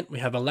main event, we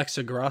have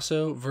Alexa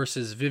Grasso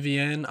versus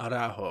Viviane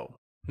Araujo.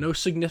 No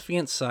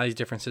significant size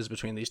differences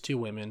between these two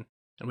women,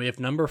 and we have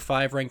number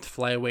 5 ranked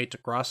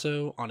flyweight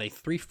Grasso on a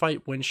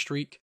 3-fight win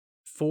streak,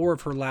 4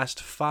 of her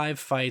last 5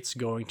 fights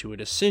going to a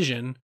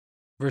decision,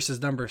 versus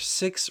number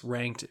 6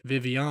 ranked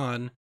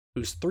Viviane,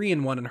 who's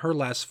 3-1 in her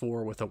last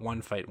 4 with a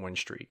 1-fight win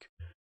streak.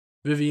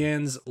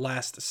 Viviane's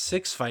last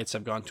 6 fights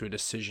have gone to a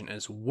decision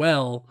as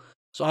well,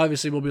 so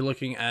obviously we'll be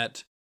looking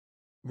at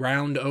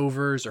round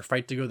overs or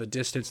fight to go the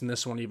distance in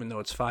this one, even though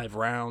it's 5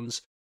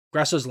 rounds.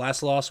 Grasso's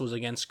last loss was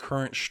against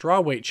current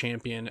strawweight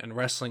champion and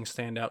wrestling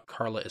standout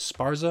Carla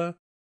Esparza.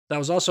 That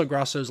was also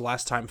Grasso's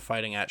last time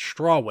fighting at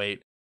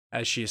strawweight,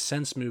 as she has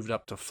since moved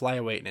up to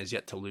flyweight and is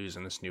yet to lose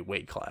in this new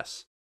weight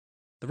class.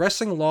 The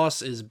wrestling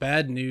loss is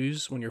bad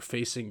news when you're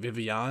facing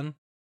Viviane,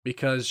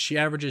 because she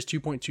averages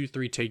 2.23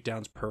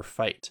 takedowns per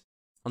fight.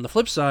 On the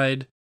flip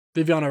side,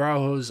 Viviane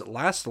Araujo's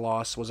last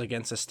loss was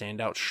against a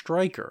standout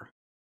striker.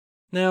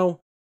 Now,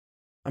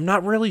 I'm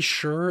not really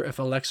sure if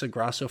Alexa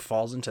Grasso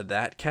falls into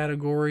that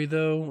category,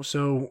 though,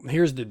 so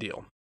here's the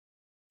deal.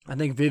 I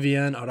think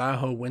Viviane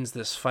Araujo wins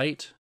this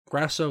fight.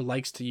 Grasso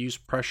likes to use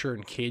pressure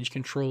and cage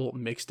control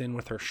mixed in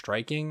with her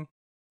striking.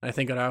 I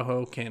think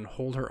Araujo can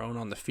hold her own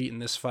on the feet in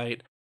this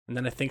fight, and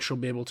then I think she'll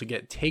be able to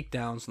get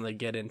takedowns when they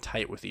get in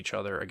tight with each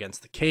other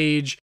against the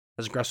cage.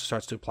 As Grasso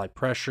starts to apply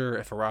pressure,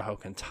 if Araujo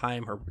can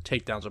time her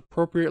takedowns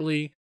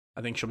appropriately,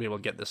 I think she'll be able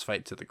to get this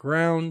fight to the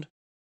ground.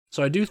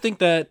 So I do think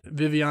that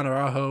Viviane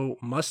Araujo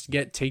must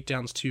get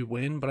takedowns to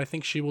win, but I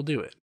think she will do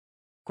it.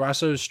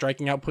 Grasso's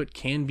striking output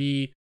can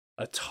be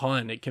a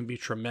ton. It can be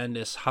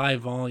tremendous, high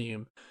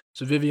volume.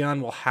 So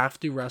Viviane will have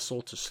to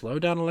wrestle to slow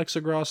down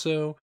Alexa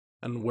Grasso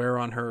and wear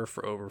on her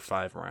for over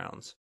 5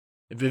 rounds.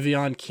 If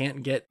Viviane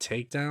can't get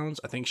takedowns,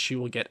 I think she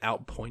will get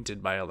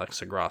outpointed by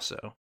Alexa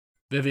Grasso.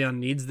 Viviane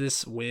needs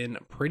this win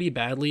pretty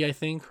badly, I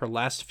think. Her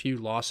last few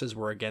losses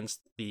were against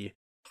the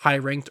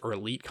high-ranked or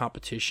elite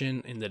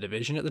competition in the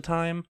division at the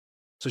time,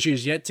 so she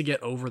has yet to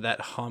get over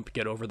that hump,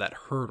 get over that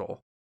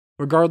hurdle.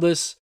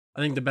 Regardless, I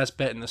think the best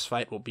bet in this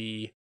fight will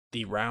be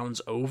the rounds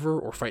over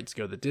or fights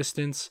go the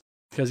distance,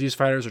 because these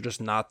fighters are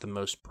just not the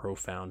most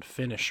profound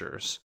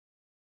finishers.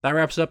 That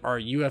wraps up our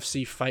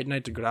UFC Fight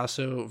Night to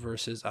Grasso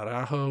versus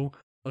Araujo.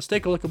 Let's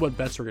take a look at what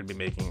bets we're going to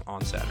be making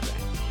on Saturday.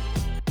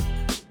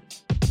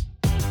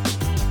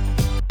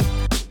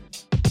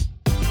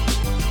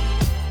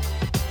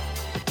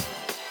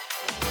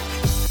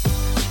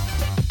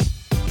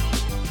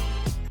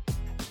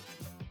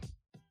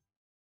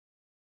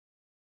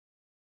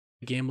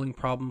 Gambling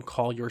problem,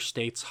 call your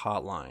state's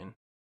hotline.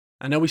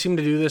 I know we seem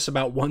to do this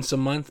about once a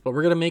month, but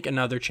we're going to make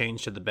another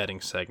change to the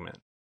betting segment.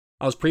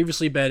 I was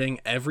previously betting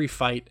every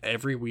fight,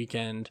 every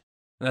weekend,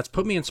 and that's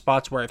put me in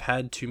spots where I've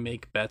had to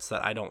make bets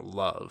that I don't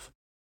love.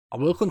 I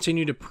will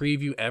continue to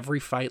preview every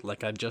fight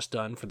like I've just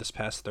done for this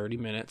past 30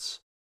 minutes,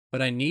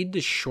 but I need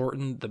to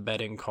shorten the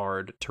betting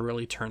card to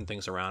really turn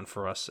things around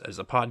for us as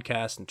a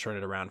podcast and turn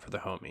it around for the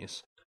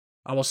homies.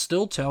 I will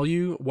still tell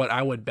you what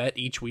I would bet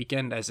each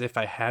weekend as if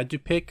I had to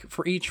pick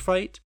for each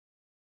fight.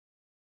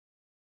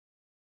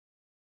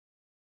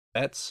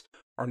 Bets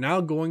are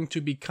now going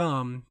to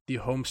become the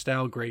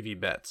homestyle gravy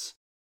bets.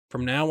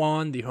 From now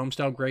on, the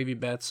homestyle gravy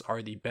bets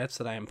are the bets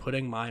that I am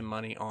putting my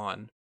money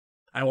on.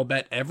 I will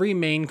bet every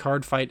main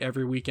card fight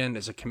every weekend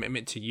as a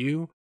commitment to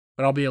you,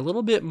 but I'll be a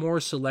little bit more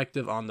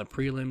selective on the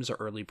prelims or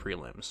early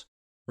prelims.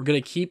 We're going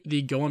to keep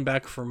the going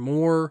back for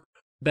more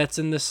bets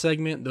in this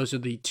segment. Those are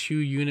the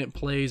 2-unit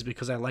plays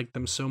because I like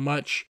them so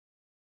much.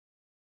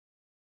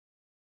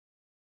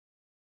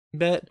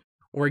 Bet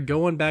or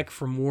going back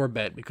for more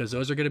bet because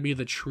those are going to be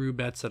the true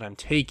bets that I'm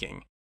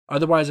taking.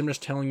 Otherwise, I'm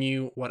just telling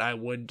you what I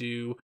would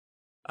do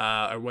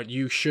or what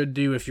you should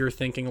do if you're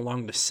thinking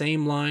along the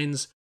same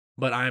lines,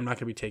 but I am not going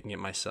to be taking it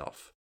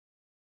myself.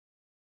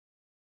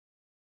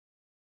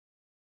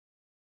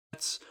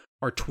 Bets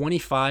are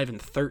 25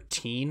 and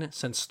 13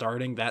 since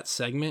starting that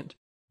segment.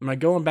 My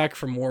going back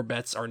for more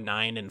bets are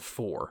 9 and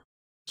 4.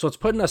 So it's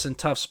putting us in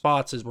tough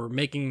spots as we're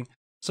making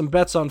some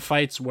bets on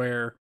fights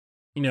where,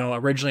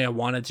 originally I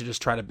wanted to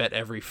just try to bet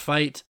every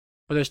fight,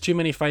 but there's too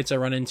many fights I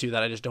run into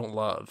that I just don't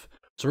love.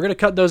 So we're going to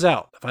cut those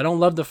out. If I don't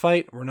love the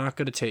fight, we're not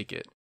going to take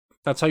it.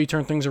 That's how you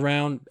turn things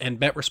around and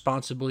bet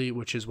responsibly,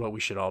 which is what we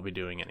should all be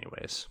doing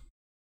anyways.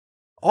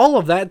 All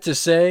of that to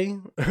say,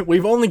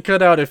 we've only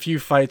cut out a few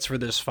fights for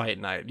this fight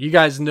night. You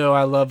guys know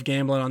I love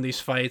gambling on these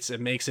fights.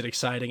 It makes it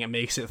exciting. It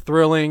makes it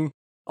thrilling.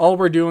 All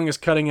we're doing is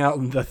cutting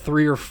out the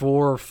 3 or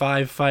 4 or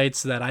 5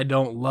 fights that I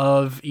don't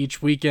love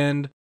each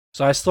weekend.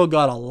 So I still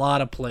got a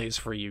lot of plays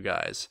for you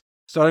guys.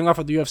 Starting off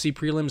with the UFC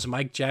prelims,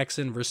 Mike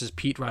Jackson versus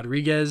Pete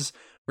Rodriguez.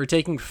 We're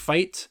taking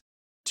fight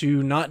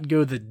to not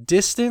go the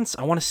distance.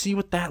 I want to see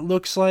what that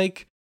looks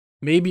like.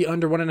 Maybe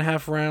under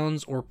 1.5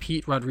 rounds or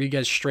Pete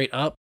Rodriguez straight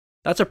up.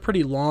 That's a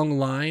pretty long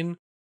line.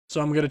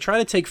 So I'm going to try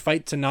to take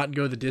fight to not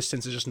go the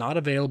distance. It's just not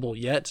available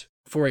yet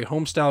for a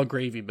homestyle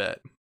gravy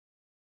bet.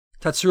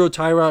 Tatsuro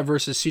Taira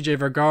versus CJ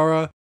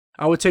Vergara.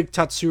 I would take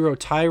Tatsuro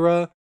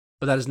Taira,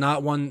 but that is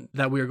not one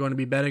that we are going to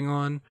be betting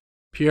on.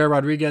 Pierre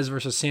Rodriguez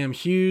versus Sam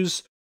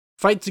Hughes.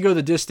 Fight to go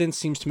the distance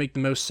seems to make the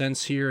most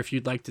sense here if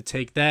you'd like to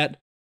take that.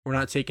 We're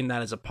not taking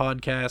that as a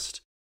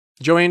podcast.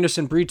 Joe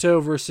Anderson Brito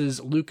versus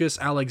Lucas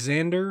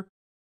Alexander.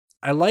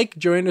 I like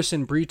Joe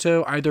Anderson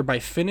Brito either by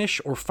finish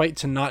or fight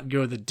to not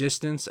go the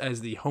distance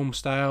as the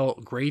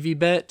homestyle gravy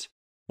bet.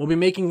 We'll be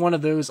making one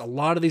of those. A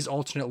lot of these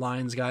alternate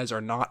lines, guys,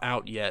 are not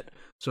out yet.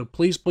 So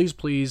please, please,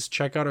 please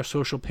check out our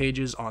social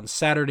pages on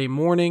Saturday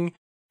morning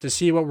to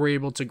see what we're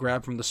able to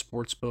grab from the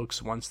sports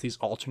books once these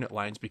alternate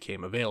lines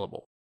became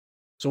available.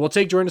 So we'll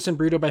take Joe Anderson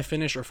Brito by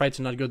finish or fight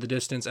to not go the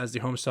distance as the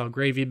homestyle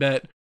gravy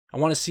bet. I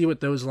want to see what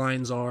those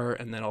lines are,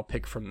 and then I'll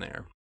pick from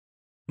there.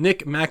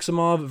 Nick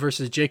Maximov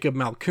versus Jacob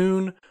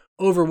Malkoun.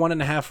 Over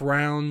 1.5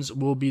 rounds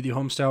will be the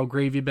homestyle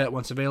gravy bet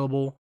once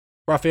available.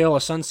 Rafael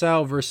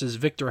Assunção versus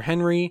Victor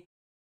Henry.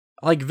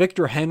 I like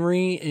Victor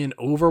Henry in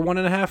over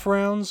 1.5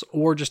 rounds,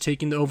 or just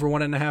taking the over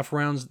 1.5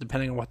 rounds,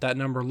 depending on what that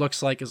number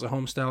looks like as a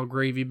homestyle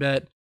gravy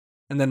bet.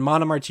 And then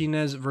Mana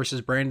Martinez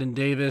versus Brandon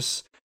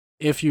Davis.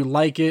 If you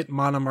like it,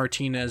 Mana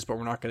Martinez, but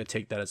we're not going to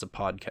take that as a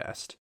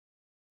podcast.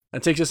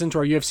 That takes us into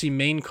our UFC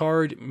main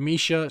card.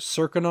 Misha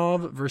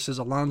Cirkunov versus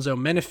Alonzo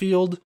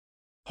Menefield.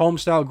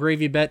 Homestyle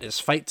gravy bet is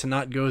fight to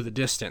not go the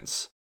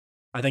distance.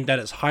 I think that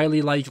is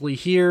highly likely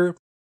here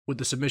with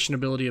the submission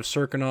ability of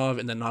Cirkunov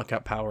and the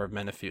knockout power of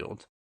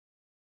Menefield.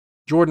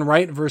 Jordan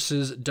Wright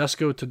versus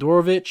Dusko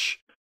Todorovic.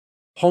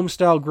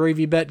 Homestyle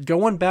gravy bet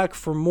going back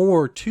for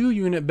more.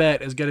 2-unit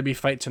bet is going to be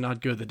fight to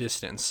not go the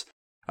distance.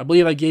 I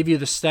believe I gave you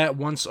the stat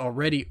once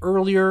already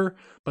earlier,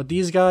 but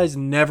these guys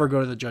never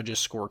go to the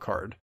judges'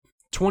 scorecard.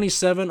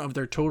 27 of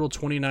their total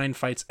 29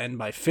 fights end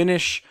by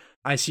finish.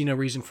 I see no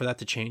reason for that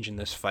to change in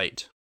this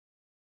fight.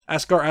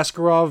 Askar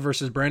Askarov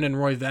versus Brandon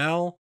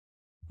Royval.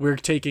 We're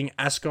taking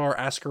Askar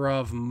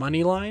Askarov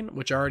moneyline,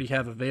 which I already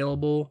have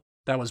available.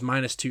 That was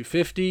minus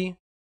 250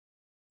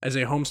 as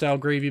a homestyle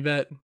gravy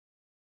bet.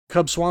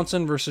 Cub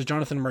Swanson versus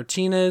Jonathan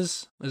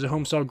Martinez as a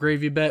homestyle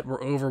gravy bet.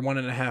 We're over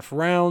 1.5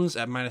 rounds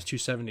at minus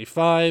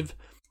 275.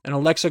 And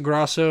Alexa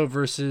Grasso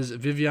versus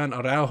Vivian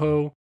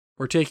Araujo.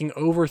 We're taking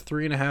over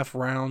 3.5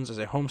 rounds as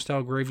a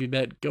homestyle gravy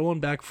bet. Going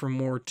back for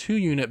more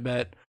 2-unit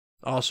bet,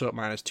 also at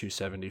minus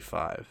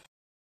 275.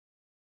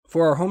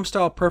 For our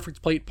homestyle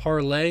perfect plate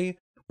parlay,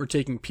 we're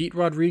taking Pete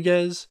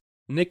Rodriguez,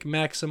 Nick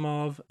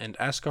Maximov, and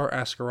Askar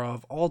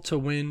Askarov all to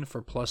win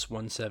for plus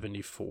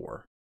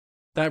 174.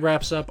 That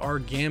wraps up our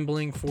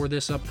gambling for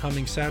this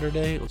upcoming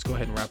Saturday. Let's go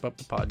ahead and wrap up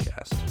the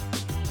podcast.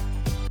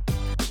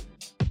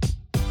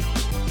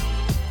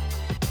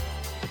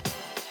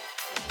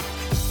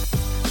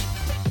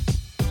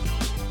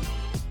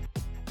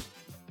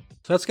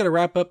 So that's going to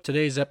wrap up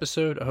today's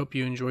episode. I hope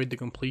you enjoyed the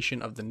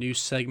completion of the new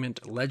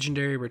segment,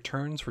 Legendary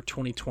Returns for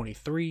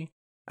 2023.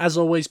 As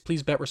always,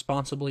 please bet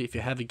responsibly. If you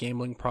have a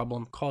gambling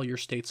problem, call your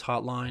state's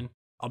hotline.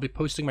 I'll be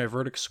posting my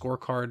verdict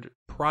scorecard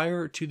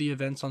prior to the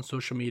events on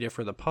social media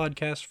for the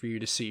podcast for you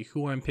to see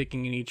who I'm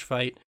picking in each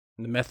fight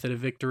and the method of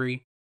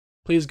victory.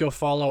 Please go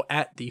follow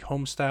at the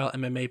Homestyle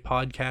MMA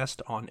Podcast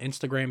on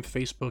Instagram,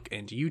 Facebook,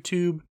 and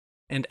YouTube,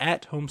 and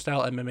at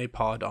Homestyle MMA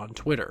Pod on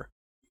Twitter.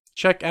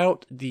 Check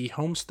out the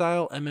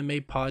Homestyle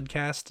MMA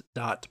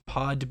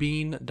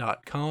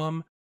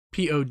Podcast.podbean.com,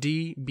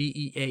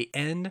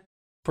 PODBEAN,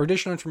 for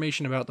additional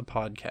information about the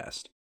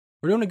podcast.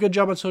 We're doing a good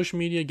job on social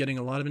media, getting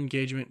a lot of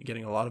engagement,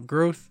 getting a lot of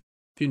growth.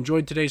 If you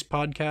enjoyed today's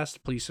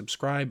podcast, please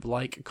subscribe,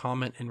 like,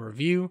 comment, and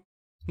review.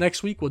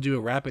 Next week, we'll do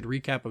a rapid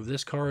recap of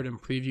this card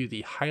and preview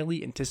the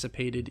highly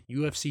anticipated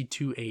UFC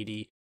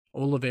 280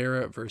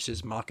 Oliveira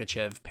versus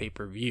Makhachev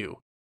pay-per-view.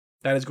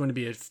 That is going to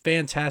be a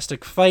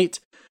fantastic fight.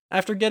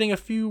 After getting a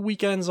few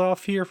weekends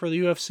off here for the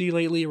UFC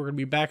lately, we're going to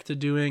be back to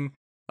doing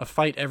a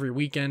fight every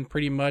weekend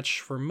pretty much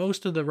for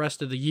most of the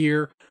rest of the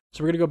year.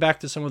 So we're going to go back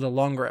to some of the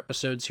longer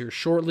episodes here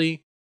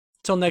shortly.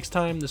 Until next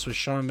time, this was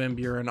Sean Van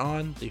Buren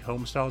on the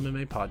Homestyle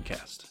MMA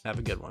podcast. Have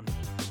a good one.